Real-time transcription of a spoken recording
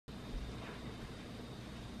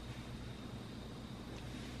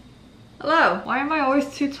Hello. Why am I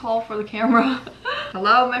always too tall for the camera?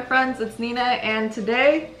 Hello, my friends, it's Nina, and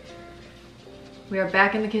today we are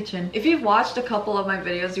back in the kitchen. If you've watched a couple of my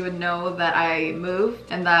videos, you would know that I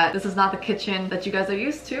moved and that this is not the kitchen that you guys are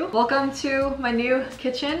used to. Welcome to my new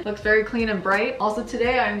kitchen. Looks very clean and bright. Also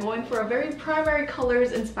today I'm going for a very primary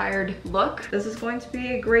colors inspired look. This is going to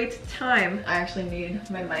be a great time. I actually need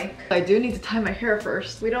my mic. I do need to tie my hair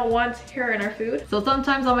first. We don't want hair in our food. So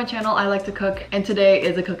sometimes on my channel I like to cook, and today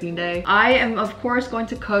is a cooking day. I am of course going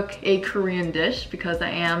to cook a Korean dish because I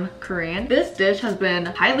am Korean. This dish has been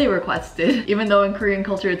highly requested, even though in Korean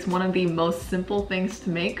culture it's one of the most simple things to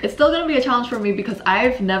make. It's still gonna be a challenge for me because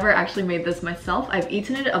I've never actually made this myself. I've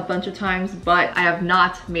eaten it a bunch of times, but I have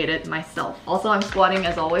not made it myself. Also, I'm squatting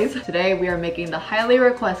as always. Today we are making the highly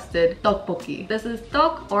requested tteokbokki. This is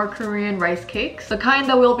tteok or Korean rice cakes. The kind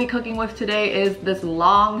that we'll be cooking with today is this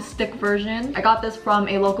long stick version. I got this from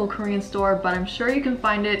a local Korean store, but I'm sure you can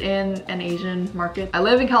find it in an Asian market. I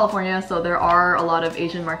live in California, so there are a lot of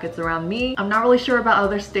Asian markets around me. I'm not really sure about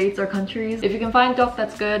other states or countries. If you can find tteok,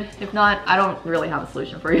 that's good. If not, I don't really have a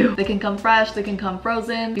solution for you. They can come fresh, they can come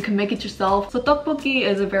frozen, you can make it yourself. So tteokbokki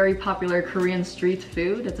is a very popular Korean street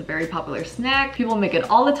food. It's a very popular snack. People make it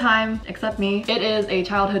all the time, except me. It is a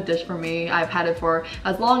childhood dish for me. I've had it for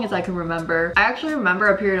as long as I can remember. I actually remember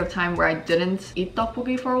a period of time where I didn't eat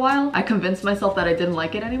tteokbokki for a while. I convinced myself that I didn't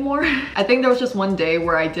like it anymore. I think there was just one day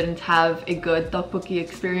where I didn't have a good tteokbokki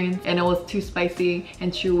experience and it was too spicy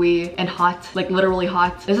and chewy and hot, like literally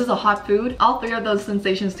hot. This is a hot food. All three of those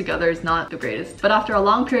sensations together is not the greatest. But after a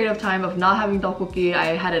long period of time of not having tteokbokki,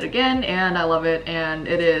 I had it again and I love it, and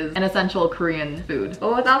it is an essential Korean food.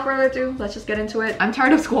 But without further ado, let's just get into it. I'm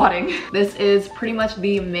tired of squatting. This is pretty much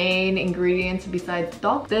the main ingredient besides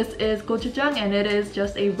tteok. This is gochujang and it is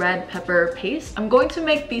just a red pepper paste. I'm going to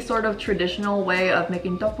make the sort of traditional way of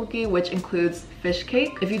making tteokbokki, which includes fish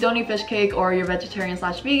cake. If you don't eat fish cake or you're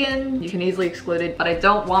vegetarian/vegan, you can easily exclude it, but I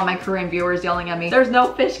don't want my Korean viewers yelling at me, there's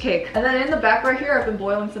no fish cake. And then in the back right here, I've been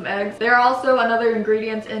boiling some eggs. There are also another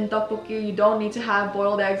ingredient in tteokbokki. You don't need to have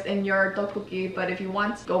boiled eggs in your tteokbokki, but if you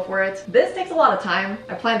want, go for it. This takes a lot of time.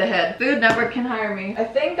 I planned ahead. Food Network can hire me. I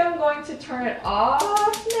think I'm going to turn it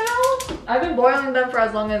off now. I've been boiling them for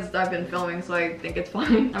as long as I've been filming, so I think it's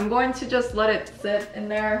fine. I'm going to just let it sit in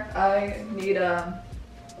there. I need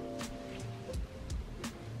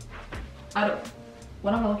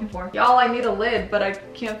what am I looking for? Y'all, I need a lid, but I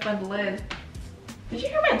can't find the lid. Did you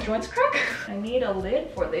hear my joints crack? I need a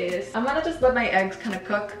lid for this. I'm gonna just let my eggs kind of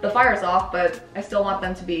cook. The fire's off, but I still want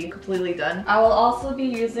them to be completely done. I will also be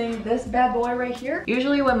using this bad boy right here.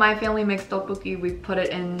 Usually when my family makes tteokbokki, we put it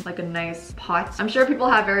in like a nice pot. I'm sure people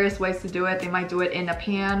have various ways to do it. They might do it in a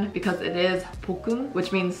pan because it is 볶음,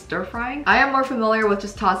 which means stir frying. I am more familiar with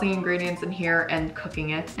just tossing ingredients in here and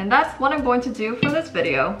cooking it. And that's what I'm going to do for this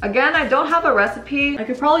video. Again, I don't have a recipe. I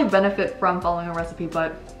could probably benefit from following a recipe,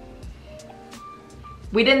 but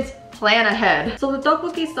we didn't plan ahead. So the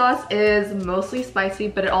tteokbokki sauce is mostly spicy,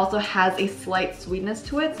 but it also has a slight sweetness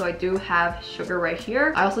to it. So I do have sugar right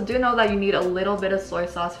here. I also do know that you need a little bit of soy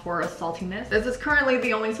sauce for a saltiness. This is currently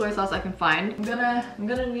the only soy sauce I can find. I'm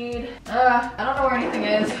gonna need, I don't know where anything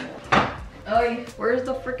is. Oh,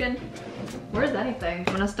 where's anything?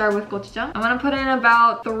 I'm gonna start with gochujang. I'm gonna put in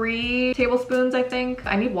about 3 tablespoons, I think.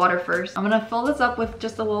 I need water first. I'm gonna fill this up with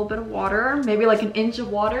just a little bit of water, maybe like an inch of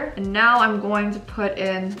water. And now I'm going to put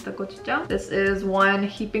in the gochujang. This is 1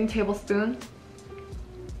 heaping tablespoon.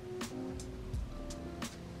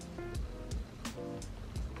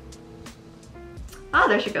 Ah,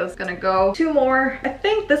 there she goes. Gonna go 2 more. I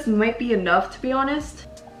think this might be enough, to be honest.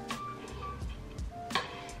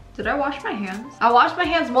 Did I wash my hands? I washed my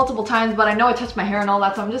hands multiple times, but I know I touched my hair and all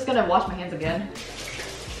that, so I'm just gonna wash my hands again.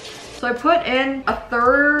 So I put in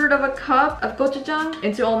 1/3 of a cup of gochujang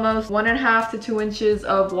into almost 1.5 to 2 inches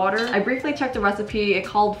of water. I briefly checked the recipe. It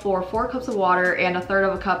called for 4 cups of water and 1/3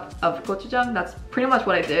 of a cup of gochujang. That's pretty much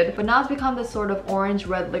what I did. But now it's become this sort of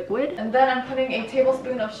orange-red liquid. And then I'm putting a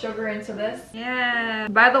tablespoon of sugar into this. Yeah.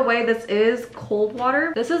 By the way, this is cold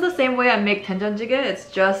water. This is the same way I make doenjanjjigae. It's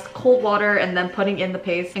just cold water and then putting in the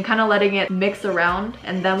paste and kind of letting it mix around,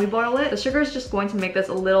 and then we boil it. The sugar is just going to make this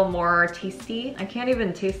a little more tasty. I can't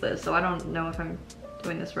even taste this, so I don't know if I'm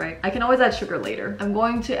doing this right. I can always add sugar later. I'm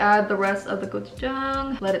going to add the rest of the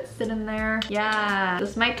gochujang. Let it sit in there. Yeah,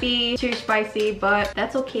 this might be too spicy, but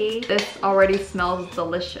that's okay. This already smells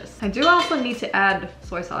delicious. I do also need to add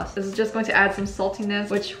soy sauce. This is just going to add some saltiness,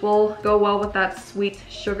 which will go well with that sweet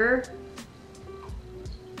sugar.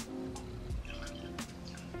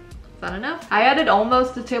 Is that enough? I added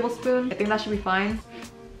almost a tablespoon. I think that should be fine.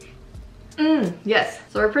 Yes,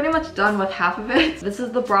 so we're pretty much done with half of it. This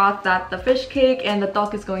is the broth that the fish cake and the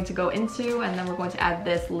tteok is going to go into, and then we're going to add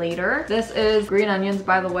this later. This is green onions,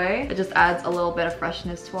 by the way. It just adds a little bit of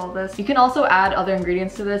freshness to all this. You can also add other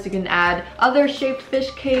ingredients to this. You can add other shaped fish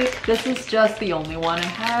cake. This is just the only one I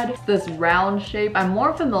had. It's this round shape. I'm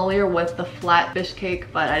more familiar with the flat fish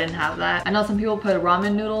cake, but I didn't have that. I know some people put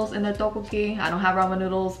ramen noodles in their tteokbokki. I don't have ramen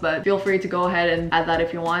noodles, but feel free to go ahead and add that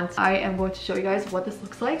if you want. I am going to show you guys what this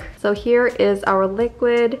looks like. So here is our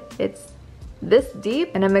liquid. It's this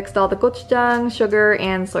deep, and I mixed all the gochujang, sugar,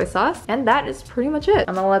 and soy sauce, and that is pretty much it.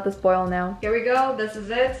 I'm gonna let this boil now. Here we go. This is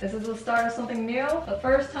it. This is the start of something new. The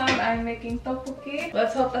first time I'm making tteokbokki.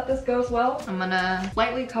 Let's hope that this goes well. I'm gonna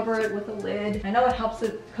lightly cover it with a lid. I know it helps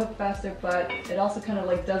it cook faster, but it also kind of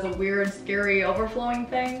like does a weird, scary overflowing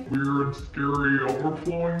thing.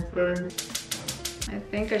 I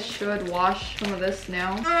think I should wash some of this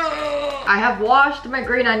now. I have washed my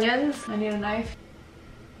green onions. I need a knife.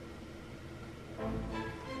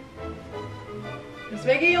 It's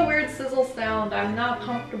making a weird sizzle sound. I'm not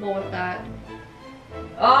comfortable with that.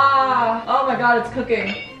 Ah! Oh my god, it's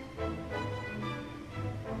cooking.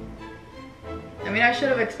 I mean, I should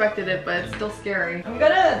have expected it, but it's still scary. I'm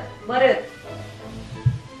gonna let it...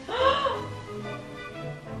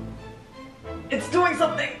 It's doing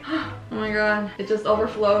something! Oh my god, it just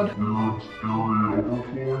overflowed.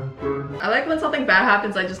 I like when something bad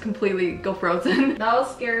happens, I just completely go frozen. That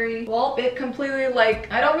was scary. Well, it completely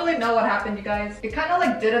like, I don't really know what happened, you guys. It kind of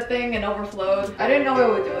like did a thing and overflowed. I didn't know it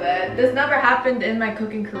would do that. This never happened in my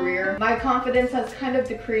cooking career. My confidence has kind of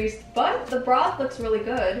decreased, but the broth looks really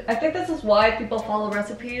good. I think this is why people follow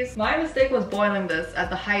recipes. My mistake was boiling this at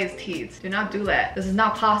the highest heat. Do not do that. This is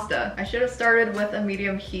not pasta. I should have started with a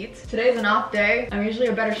medium heat. Today's an off day. I'm usually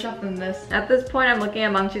a better chef than this. At this point, I'm looking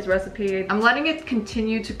at Mangchi's recipe. I'm letting it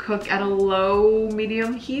continue to cook at a low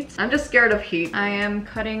medium heat. I'm just scared of heat. I am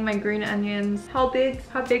cutting my green onions. How big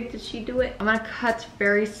did she do it? I'm gonna cut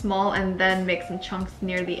very small and then make some chunks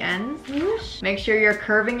near the ends. Whoosh. Make sure you're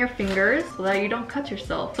curving your fingers so that you don't cut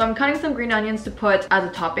yourself. So I'm cutting some green onions to put as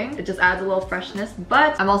a topping. It just adds a little freshness,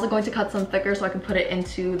 but I'm also going to cut some thicker so I can put it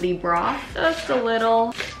into the broth. Just a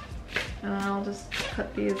little. And then I'll just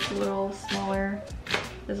cut these a little smaller.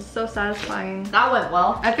 This is so satisfying. That went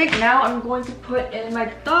well. I think now I'm going to put in my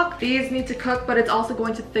tteok. These need to cook, but it's also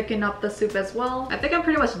going to thicken up the soup as well. I think I'm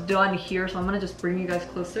pretty much done here, so I'm gonna just bring you guys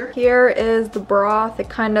closer. Here is the broth. It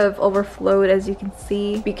kind of overflowed, as you can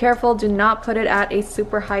see. Be careful, do not put it at a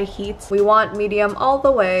super high heat. We want medium all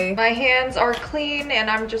the way. My hands are clean, and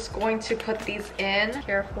I'm just going to put these in.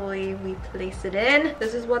 Carefully, we place it in.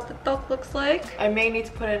 This is what the tteok looks like. I may need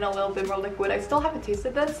to put in a little bit more liquid. I still haven't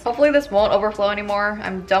tasted this. Hopefully this won't overflow anymore.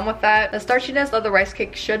 I'm done with that. The starchiness of the rice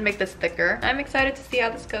cake should make this thicker. I'm excited to see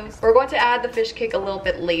how this goes. We're going to add the fish cake a little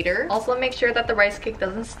bit later. Also make sure that the rice cake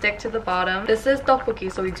doesn't stick to the bottom. This is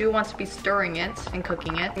tteokbokki, so we do want to be stirring it and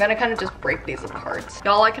cooking it. I'm gonna kind of just break these apart.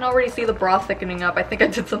 Y'all, I can already see the broth thickening up. I think I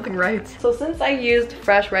did something right. So since I used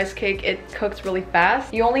fresh rice cake, it cooks really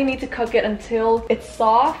fast. You only need to cook it until it's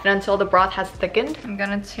soft and until the broth has thickened. I'm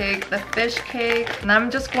gonna take the fish cake and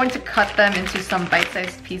I'm just going to cut them into some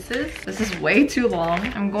bite-sized pieces. This is way too long.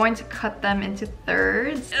 I'm going to cut them into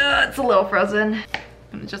thirds. It's a little frozen.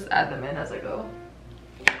 I'm gonna just add them in as I go.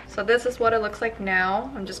 So this is what it looks like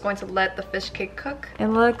now. I'm just going to let the fish cake cook. It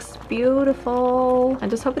looks beautiful. I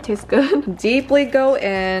just hope it tastes good. Deeply go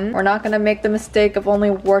in. We're not gonna make the mistake of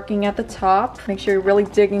only working at the top. Make sure you're really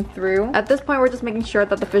digging through. At this point, we're just making sure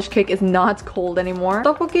that the fish cake is not cold anymore.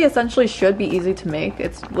 Tteokbokki essentially should be easy to make.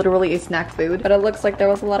 It's literally a snack food, but it looks like there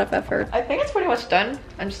was a lot of effort. I think it's pretty much done.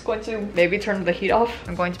 I'm just going to maybe turn the heat off.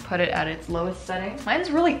 I'm going to put it at its lowest setting.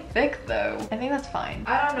 Mine's really thick though. I think that's fine.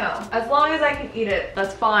 I don't know. As long as I can eat it,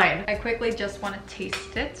 that's fine. I quickly just want to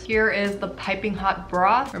taste it. Here is the piping hot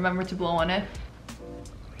broth. Remember to blow on it.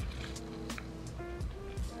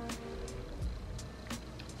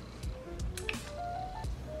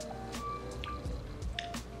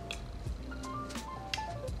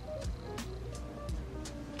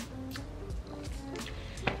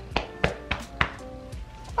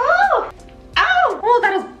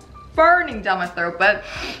 Burning down my throat, but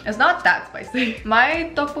it's not that spicy.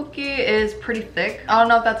 My tteokbokki is pretty thick. I don't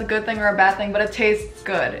know if that's a good thing or a bad thing, but it tastes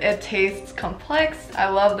good. It tastes complex. I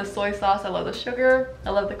love the soy sauce. I love the sugar. I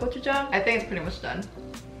love the gochujang. I think it's pretty much done.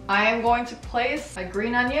 I am going to place my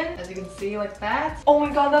green onion, as you can see, like that. Oh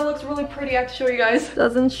my god, that looks really pretty. I have to show you guys.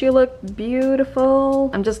 Doesn't she look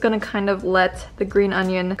beautiful? I'm just gonna kind of let the green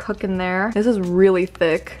onion cook in there. This is really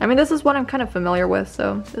thick. I mean, this is what I'm kind of familiar with,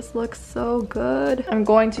 so this looks so good. I'm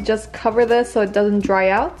going to just cover this so it doesn't dry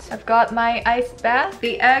out. I've got my ice bath.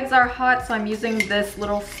 The eggs are hot, so I'm using this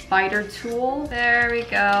little spider tool. There we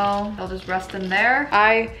go. They'll just rest in there.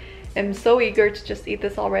 I am so eager to just eat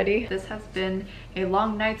this already. This has been a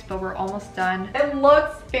long night, but we're almost done. It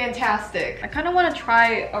looks fantastic. I kind of want to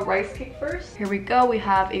try a rice cake first. Here we go. We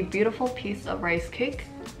have a beautiful piece of rice cake.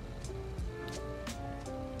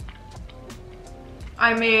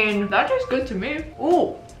 I mean, that tastes good to me.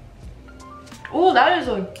 Ooh. Ooh, that is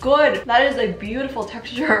a beautiful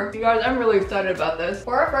texture. You guys, I'm really excited about this.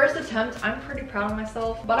 For our first attempt, I'm pretty proud of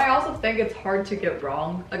myself, but I also think it's hard to get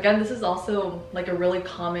wrong. Again, this is also like a really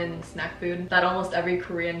common snack food that almost every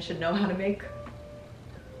Korean should know how to make.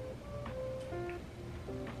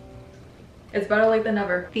 It's better late than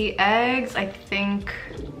never. The eggs, I think...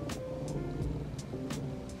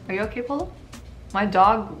 Are you okay, Polo? My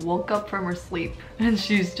dog woke up from her sleep and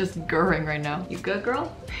she's just gurring right now. You good,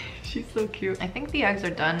 girl? She's so cute. I think the eggs are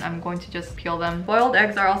done. I'm going to just peel them. Boiled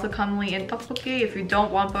eggs are also commonly in tteokbokki. If you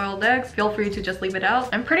don't want boiled eggs, feel free to just leave it out.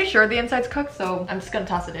 I'm pretty sure the inside's cooked, so I'm just gonna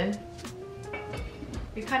toss it in.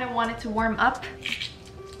 We kind of want it to warm up.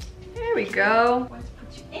 There we go. I'm going to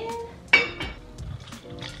put you in.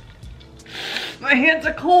 My hands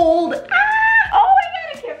are cold. Ah! Oh my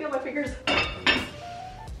god, I can't feel my fingers.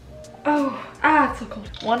 Oh, it's so cold.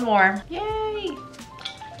 One more. Yay!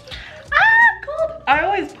 Cold. I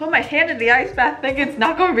always put my hand in the ice bath thinking it's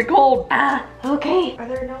not going to be cold. Okay. Are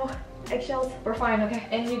there no eggshells? We're fine, okay.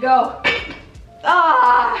 In you go.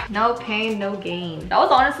 No pain, no gain. That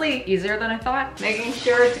was honestly easier than I thought. Making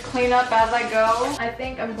sure to clean up as I go. I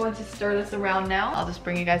think I'm going to stir this around now. I'll just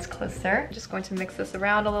bring you guys closer. I'm just going to mix this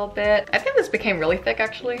around a little bit. I think this became really thick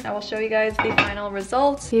actually. I will show you guys the final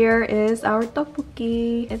results. Here is our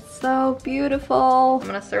tteokbokki. It's so beautiful. I'm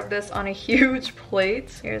gonna serve this on a huge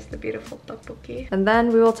plate. Here's the beautiful tteokbokki. And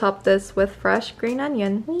then we will top this with fresh green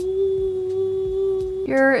onion. Whee!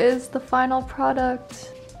 Here is the final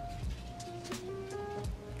product.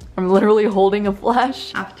 I'm literally holding a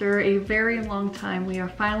flash. After a very long time, we are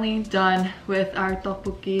finally done with our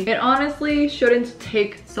tteokbokki. It honestly shouldn't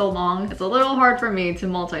take so long. It's a little hard for me to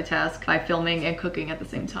multitask by filming and cooking at the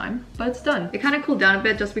same time, but it's done. It kind of cooled down a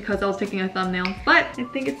bit just because I was taking a thumbnail, but I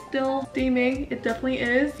think it's still steaming. It definitely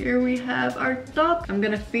is. Here we have our tteok. I'm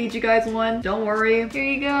gonna feed you guys one. Don't worry. Here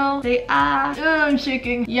you go. Say ah. I'm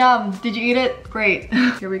shaking. Yum. Did you eat it? Great.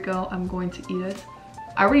 Here we go. I'm going to eat it.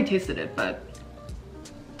 I already tasted it, but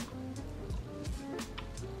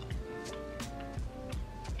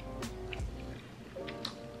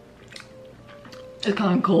it's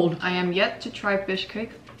kind of cold. I am yet to try fish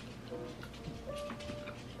cake.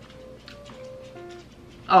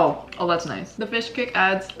 Oh, that's nice. The fish cake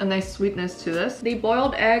adds a nice sweetness to this. The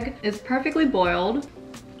boiled egg is perfectly boiled.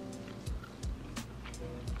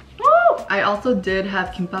 Woo! I also did have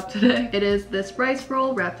kimbap today. It is this rice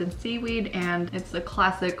roll wrapped in seaweed and it's a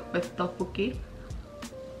classic with tteokbokki.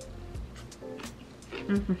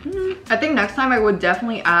 I think next time I would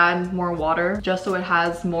definitely add more water just so it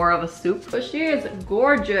has more of a soup. But she is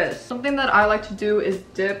gorgeous. Something that I like to do is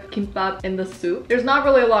dip kimbap in the soup. There's not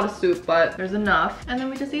really a lot of soup, but there's enough. And then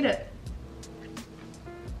we just eat it.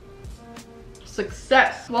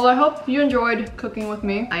 Success! Well, I hope you enjoyed cooking with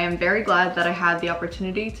me. I am very glad that I had the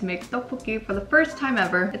opportunity to make tteokbokki for the first time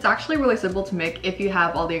ever. It's actually really simple to make if you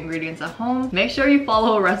have all the ingredients at home. Make sure you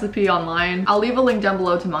follow a recipe online. I'll leave a link down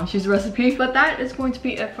below to Mangshi's recipe. But that is going to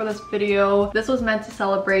be it for this video. This was meant to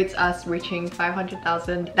celebrate us reaching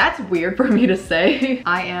 500,000. That's weird for me to say.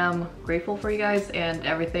 I am grateful for you guys and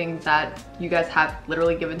everything that you guys have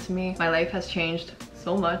literally given to me. My life has changed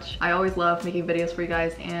so much. I always love making videos for you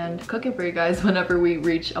guys and cooking for you guys whenever we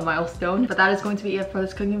reach a milestone. But that is going to be it for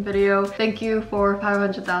this cooking video. Thank you for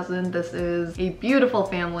 500,000. This is a beautiful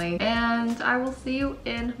family and I will see you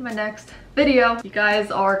in my next video. You guys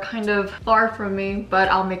are kind of far from me, but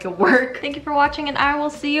I'll make it work. Thank you for watching and I will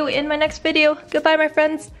see you in my next video. Goodbye, my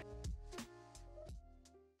friends.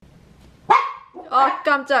 Oh,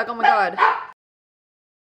 깜짝. Oh my god.